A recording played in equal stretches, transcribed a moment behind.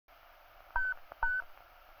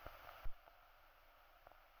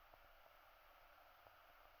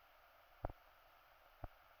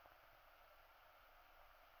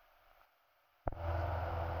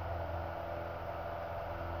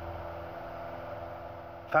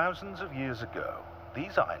Thousands of years ago,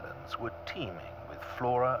 these islands were teeming with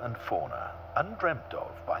flora and fauna undreamt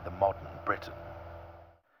of by the modern Britain.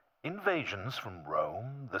 Invasions from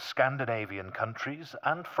Rome, the Scandinavian countries,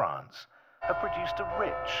 and France have produced a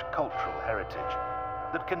rich cultural heritage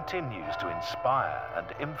that continues to inspire and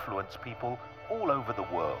influence people all over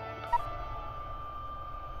the world.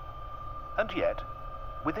 And yet,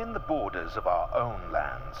 within the borders of our own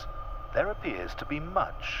lands, there appears to be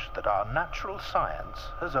much that our natural science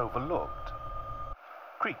has overlooked.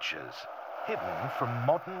 Creatures hidden from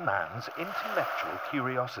modern man's intellectual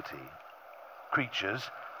curiosity. Creatures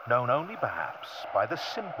known only perhaps by the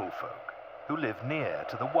simple folk who live near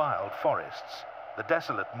to the wild forests, the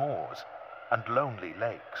desolate moors, and lonely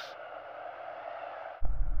lakes.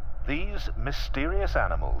 These mysterious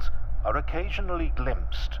animals are occasionally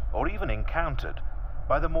glimpsed or even encountered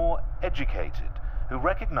by the more educated, who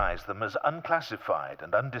recognize them as unclassified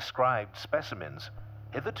and undescribed specimens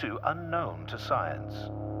hitherto unknown to science.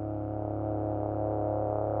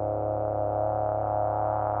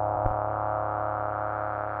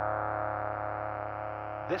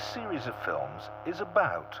 This series of films is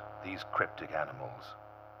about these cryptic animals,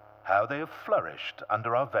 how they have flourished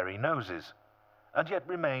under our very noses, and yet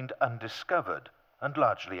remained undiscovered and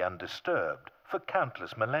largely undisturbed for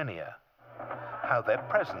countless millennia, how their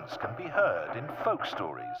presence can be heard in folk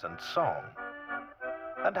stories and song,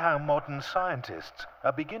 and how modern scientists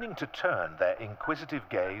are beginning to turn their inquisitive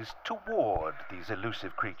gaze toward these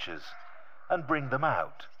elusive creatures and bring them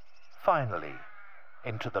out, finally,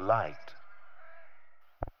 into the light.